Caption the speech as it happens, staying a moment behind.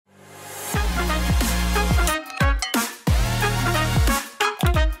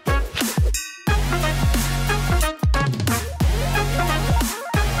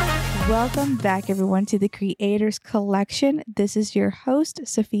Welcome back, everyone, to the Creators Collection. This is your host,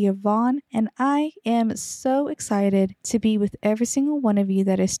 Sophia Vaughn, and I am so excited to be with every single one of you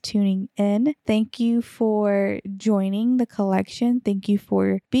that is tuning in. Thank you for joining the collection. Thank you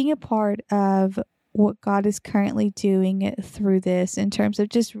for being a part of what God is currently doing through this in terms of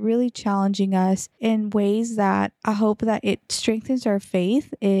just really challenging us in ways that I hope that it strengthens our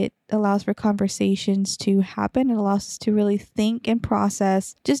faith. It allows for conversations to happen. It allows us to really think and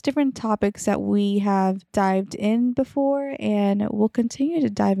process just different topics that we have dived in before and will continue to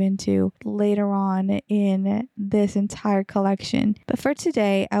dive into later on in this entire collection. But for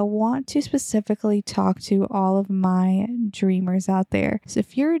today, I want to specifically talk to all of my dreamers out there. So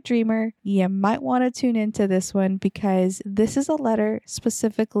if you're a dreamer, you might want to tune into this one because this is a letter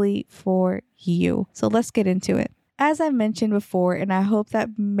specifically for you. So let's get into it. As I mentioned before, and I hope that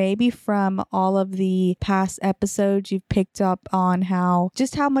maybe from all of the past episodes you've picked up on how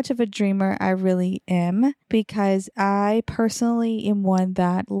much of a dreamer I really am, because I personally am one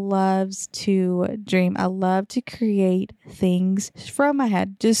that loves to dream. I love to create things from my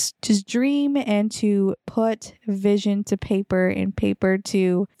head, just dream and to put vision to paper and paper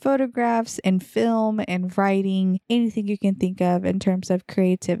to photographs and film and writing, anything you can think of in terms of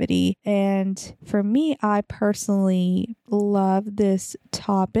creativity. And for me, I personally love this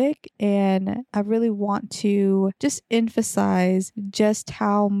topic, and I really want to just emphasize just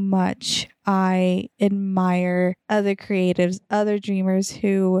how much I admire other creatives, other dreamers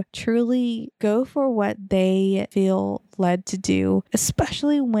who truly go for what they feel led to do,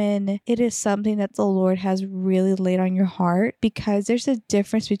 especially when it is something that the Lord has really laid on your heart, because there's a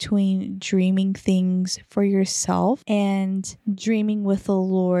difference between dreaming things for yourself and dreaming with the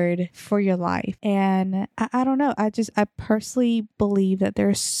Lord for your life. And I don't know, I personally believe that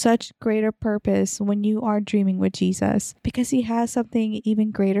there's such greater purpose when you are dreaming with Jesus, because he has something even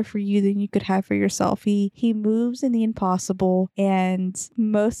greater for you than you could have for yourself. He moves in the impossible, and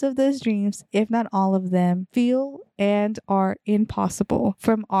most of those dreams, if not all of them, feel and are impossible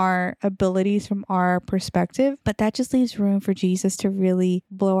from our abilities, from our perspective. But that just leaves room for Jesus to really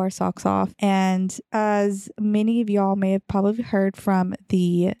blow our socks off. And as many of y'all may have probably heard from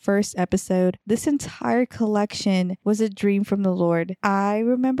the first episode, this entire collection was a dream from the Lord. I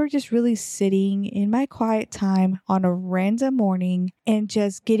remember just really sitting in my quiet time on a random morning and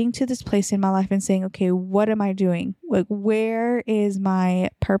just getting to this place in my life and saying, okay, what am I doing? Like, where is my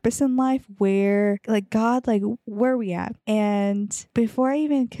purpose in life? Where are we at? And before I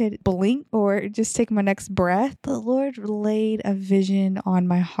even could blink or just take my next breath, the Lord laid a vision on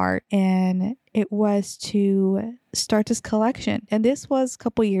my heart, and it was to start this collection. And this was a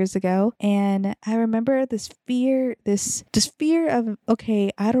couple years ago. And I remember this fear of,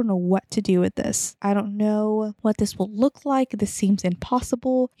 okay, I don't know what to do with this. I don't know what this will look like. This seems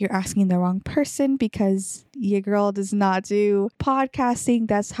impossible. You're asking the wrong person, because your girl does not do podcasting.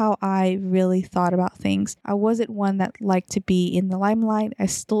 That's how I really thought about things. I wasn't one that liked to be in the limelight. I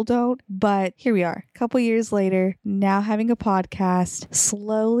still don't. But here we are, a couple years later, now having a podcast,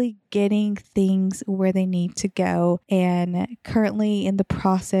 slowly getting things where they need to go, and currently in the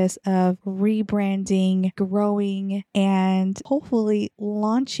process of rebranding, growing, and hopefully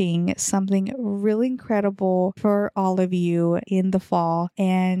launching something really incredible for all of you in the fall.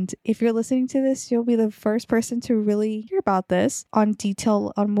 And if you're listening to this, you'll be the first person to really hear about this on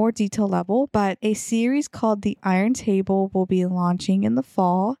more detail level. But a series called The Iron Table will be launching in the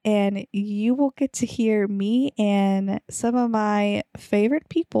fall, and you will get to hear me and some of my favorite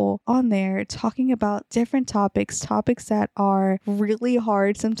people on there talking about different topics that are really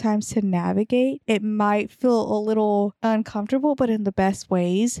hard sometimes to navigate. It might feel a little uncomfortable, but in the best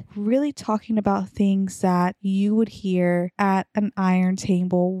ways, really talking about things that you would hear at an iron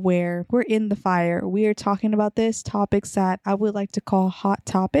table where we're in the fire. We are talking about topics that I would like to call hot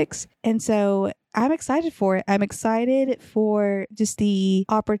topics. And so I'm excited for it. I'm excited for just the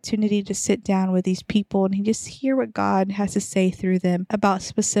opportunity to sit down with these people and just hear what God has to say through them about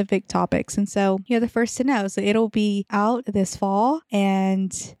specific topics. And so you're the first to know. So it'll be out this fall,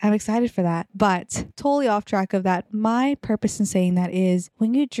 and I'm excited for that. But totally off track of that, my purpose in saying that is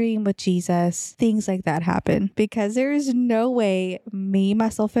when you dream with Jesus, things like that happen, because there is no way me,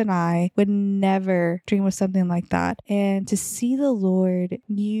 myself, and I would never dream of something like that. And to see the Lord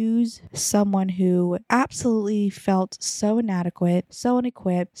use someone who absolutely felt so inadequate, so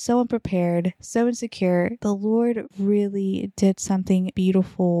unequipped, so unprepared, so insecure, the Lord really did something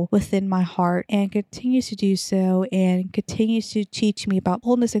beautiful within my heart and continues to do so and continues to teach me about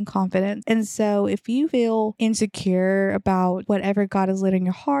boldness and confidence. And so if you feel insecure about whatever God has lit in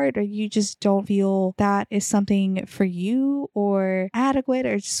your heart, or you just don't feel that is something for you or adequate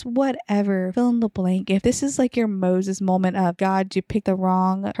or just whatever, fill in the blank. If this is like your Moses moment of God, you picked the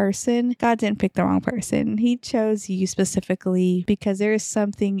wrong person, God didn't pick the wrong person. He chose you specifically because there is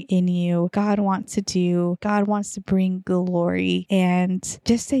something in you God wants to do. God wants to bring glory, and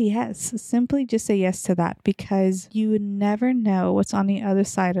just say yes. Simply just say yes to that, because you would never know what's on the other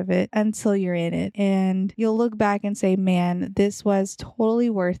side of it until you're in it. And you'll look back and say, man, this was totally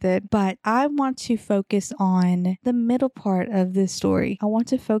worth it. But I want to focus on the middle part of this story. I want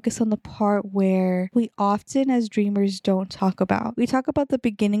to focus on the part where we often as dreamers don't talk about. We talk about the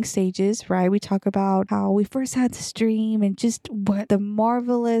beginning stages, right? We talk about how we first had this dream and just what the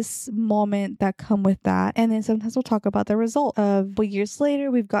marvelous moment that come with that. And then sometimes we'll talk about the result of what years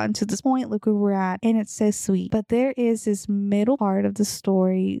later we've gotten to this point, look where we're at, and it's so sweet. But there is this middle part of the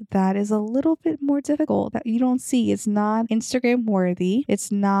story that is a little bit more difficult that you don't see. It's not Instagram worthy.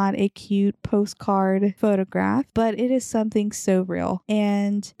 It's not a cute postcard photograph, but it is something so real.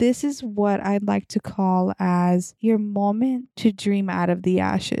 And this is what I'd like to call as your moment to dream out of the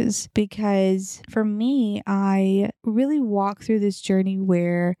ashes. Because for me, I really walked through this journey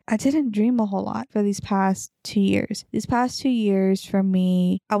where I didn't dream a whole lot for these past 2 years. These past 2 years for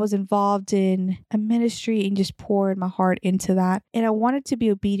me, I was involved in a ministry and just poured my heart into that. And I wanted to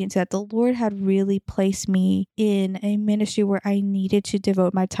be obedient to that. The Lord had really placed me in a ministry where I needed to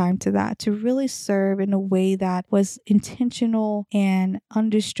devote my time to that, to really serve in a way that was intentional and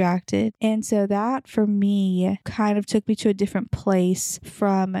undistracted. And so that for me kind of took me to a different place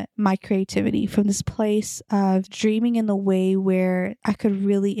from my creativity, from this place of dreaming in the way where I could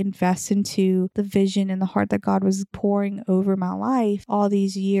really invest into the vision and the heart that God was pouring over my life all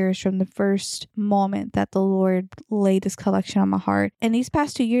these years from the first moment that the Lord laid this collection on my heart. And these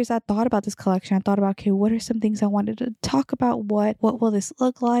past 2 years, I thought about this collection. I thought about, okay, what are some things I wanted to talk about? What will this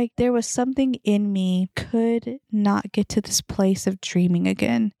look like? There was something in me could not get to this place of dreaming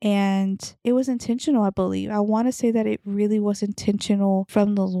again. And it was intentional, I believe. I want to say that it really was intentional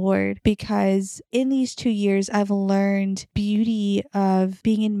from the Lord, because in these 2 years, I've learned beauty of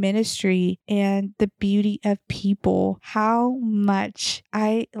being in ministry and the beauty of people, how much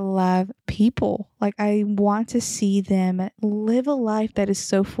I love people. Like, I want to see them live a life that is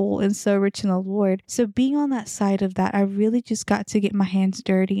so full and so rich in the Lord. So being on that side of that, I really just got to get my hands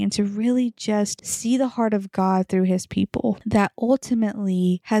dirty and to really just see the heart of God through his people. That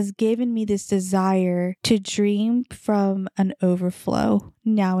ultimately has given me this desire to dream from an overflow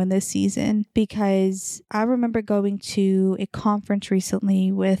now in this season, because I remember going to a conference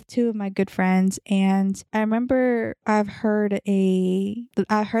recently with two of my good friends, and I remember I heard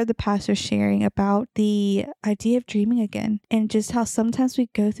the pastor sharing about the idea of dreaming again, and just how sometimes we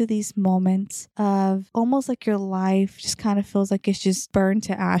go through these moments of almost like your life just kind of feels like it's just burned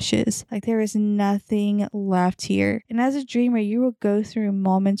to ashes, like there is nothing left here. And as a dreamer, you will go through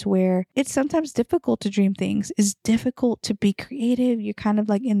moments where it's sometimes difficult to dream things. It's difficult to be creative. You're kind of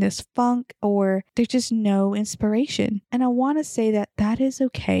like in this funk, or there's just no inspiration. And I want to say that that is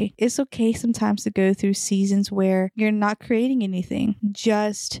okay. It's okay sometimes to go through seasons where you're not creating anything,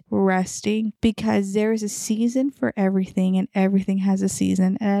 just resting, because there is a season for everything and everything has a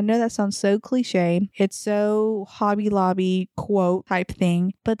season. And I know that sounds so cliche. It's so Hobby Lobby quote type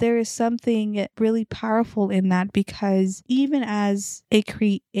thing, but there is something really powerful in that, because even as a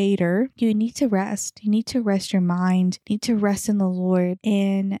creator, you need to rest. You need to rest your mind. You need to rest in the Lord.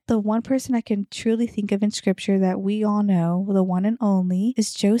 And the one person I can truly think of in scripture that we all know, the one and only,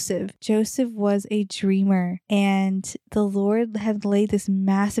 is Joseph. Joseph was a dreamer, and the Lord had laid this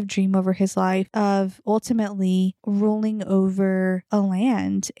massive dream over his life of ultimately ruling over a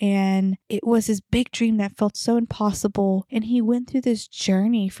land. And it was this big dream that felt so impossible. And he went through this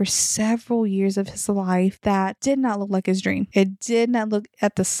journey for several years of his life that did not look like his dream. It did not look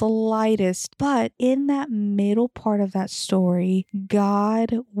at the slightest. But in that middle part of that story,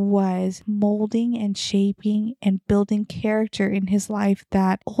 God was molding and shaping and building character in his life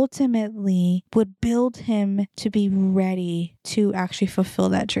that ultimately would build him to be ready to actually fulfill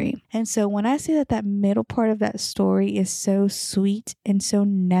that dream. And so when I say that that middle part of that story is so sweet and so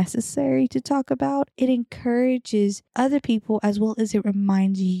necessary to talk about, it encourages other people as well as it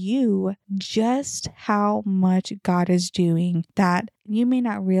reminds you just how much God is doing, that you may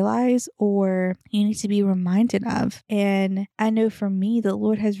not realize or you need to be reminded of. And I know for me, the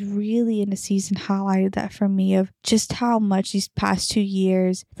Lord has really in the season highlighted that for me of just how much these past 2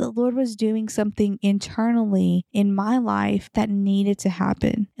 years, the Lord was doing something internally in my life that needed to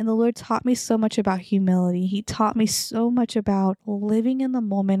happen. And the Lord taught me so much about humility. He taught me so much about living in the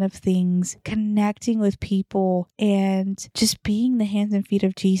moment of things, connecting with people, and just being the hands and feet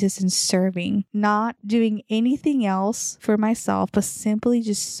of Jesus and serving, not doing anything else for myself, but simply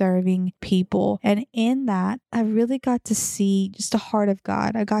just serving people. And in that, I really got to see just the heart of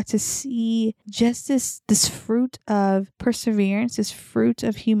God. I got to see just this fruit of perseverance, this fruit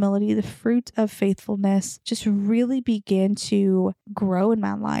of humility, the fruit of faithfulness just really begin to grow in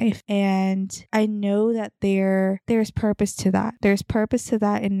my life. And I know that there's purpose to that. There's purpose to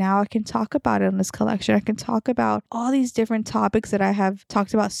that. And now I can talk about it in this collection. I can talk about all these different topics that I have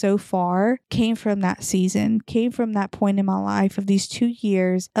talked about so far came from that season, came from that point in my life of these 2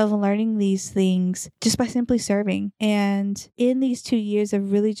 years of learning these things just by simply serving. And in these 2 years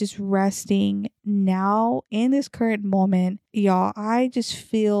of really just resting now in this current moment, y'all, I just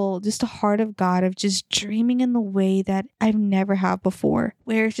feel just the heart of God of just dreaming in the way that I've never had before,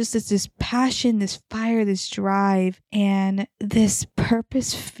 where it's just this passion, this fire, this drive, and this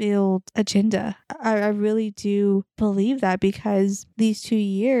purpose-filled agenda. I really do believe that because these 2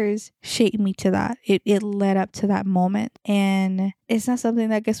 years shaped me to that. It led up to that moment. And it's not something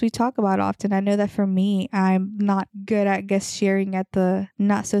that I guess we talk about often. I know that for me, I'm not good at sharing at the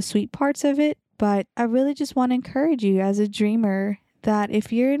not so sweet parts of it. But I really just want to encourage you as a dreamer that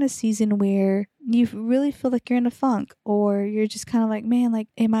if you're in a season where you really feel like you're in a funk, or you're just kind of like, man, like,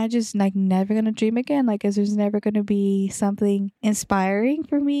 am I just like never going to dream again? Like, is there's never going to be something inspiring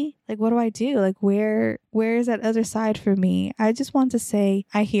for me? Like, what do I do? Like, where is that other side for me? I just want to say,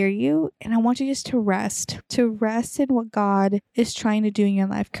 I hear you. And I want you just to rest in what God is trying to do in your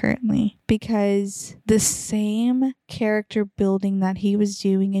life currently, because the same character building that he was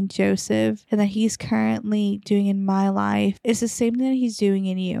doing in Joseph and that he's currently doing in my life is the same thing that he's doing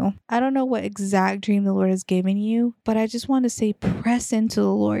in you. I don't know what exact dream the Lord has given you, but I just want to say, press into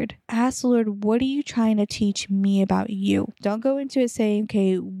the Lord. Ask the Lord, what are you trying to teach me about you? Don't go into it saying,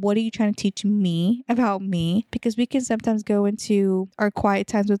 okay, what are you trying to teach me about me? Because we can sometimes go into our quiet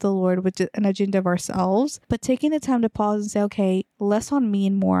times with the Lord with an agenda of ourselves, but taking the time to pause and say, okay, less on me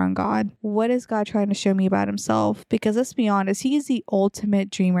and more on God. What is God trying to show me about himself? Because let's be honest, he is the ultimate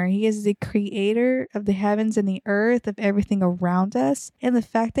dreamer. He is the creator of the heavens and the earth, of everything around us. And the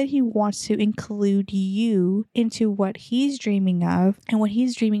fact that he wants to include you into what he's dreaming of and what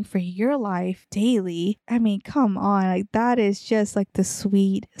he's dreaming for your life daily, I mean, come on, like that is just like the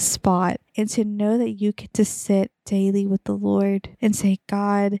sweet spot. And to know that you get to sit daily with the Lord and say,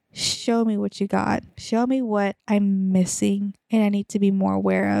 God, show me what you got. Show me what I'm missing and I need to be more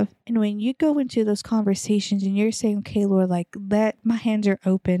aware of. And when you go into those conversations and you're saying, okay, Lord, like my hands are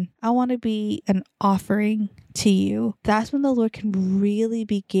open. I want to be an offering to you. That's when the Lord can really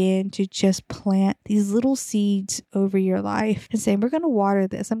begin to just plant these little seeds over your life and say, we're going to water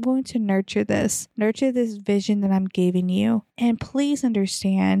this. I'm going to nurture this vision that I'm giving you. And please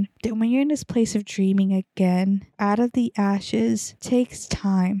understand that when you're in this place of dreaming again, out of the ashes takes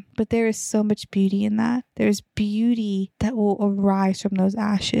time, but there is so much beauty in that. There's beauty that will arise from those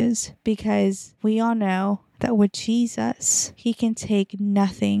ashes, because we all know that with Jesus, he can take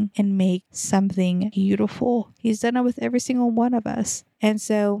nothing and make something beautiful. He's done it with every single one of us. And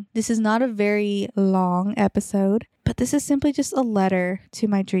so this is not a very long episode, but this is simply just a letter to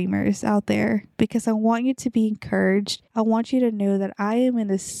my dreamers out there, because I want you to be encouraged. I want you to know that I am in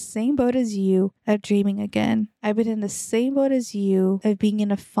the same boat as you of dreaming again. I've been in the same boat as you of being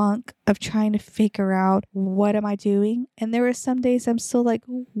in a funk of trying to figure out, what am I doing? And there are some days I'm still like,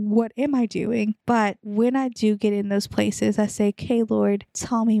 what am I doing? But when I do get in those places, I say, okay, Lord,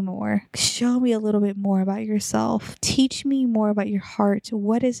 tell me more. Show me a little bit more about yourself. Teach me more about your heart.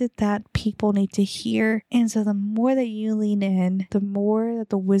 What is it that people need to hear? And so the more that you lean in, the more that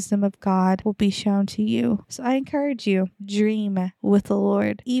the wisdom of God will be shown to you. So I encourage you, dream with the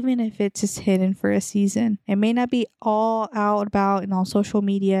Lord, even if it's just hidden for a season. It may not be all out about and on social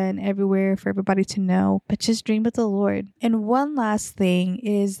media and everywhere for everybody to know, but just dream with the Lord. And one last thing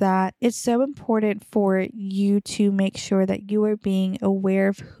is that it's so important for you to make sure that you are being aware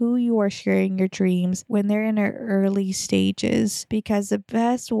of who you are sharing your dreams when they're in their early stages, because the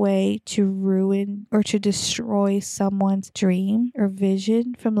best way to ruin or to destroy someone's dream or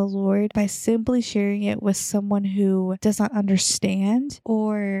vision from the Lord by simply sharing it with someone who does not understand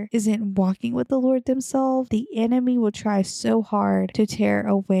or isn't walking with the Lord themselves, the the enemy will try so hard to tear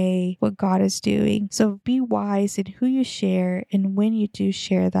away what God is doing. So be wise in who you share and when you do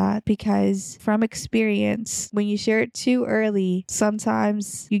share that, because from experience, when you share it too early,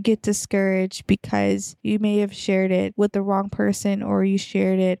 sometimes you get discouraged because you may have shared it with the wrong person, or you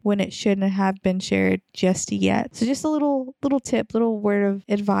shared it when it shouldn't have been shared just yet. So just a little tip, little word of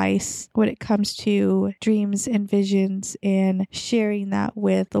advice when it comes to dreams and visions and sharing that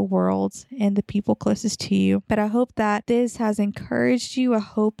with the world and the people closest to you. But I hope that this has encouraged you. I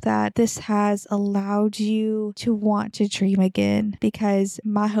hope that this has allowed you to want to dream again, because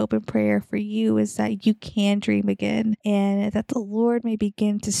my hope and prayer for you is that you can dream again, and that the Lord may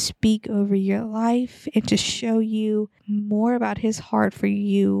begin to speak over your life and to show you more about his heart for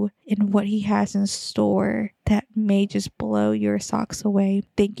you and what he has in store that may just blow your socks away.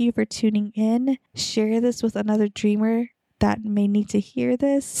 Thank you for tuning in. Share this with another dreamer that may need to hear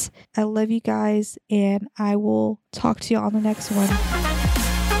this. I love you guys, and I will talk to you on the next one.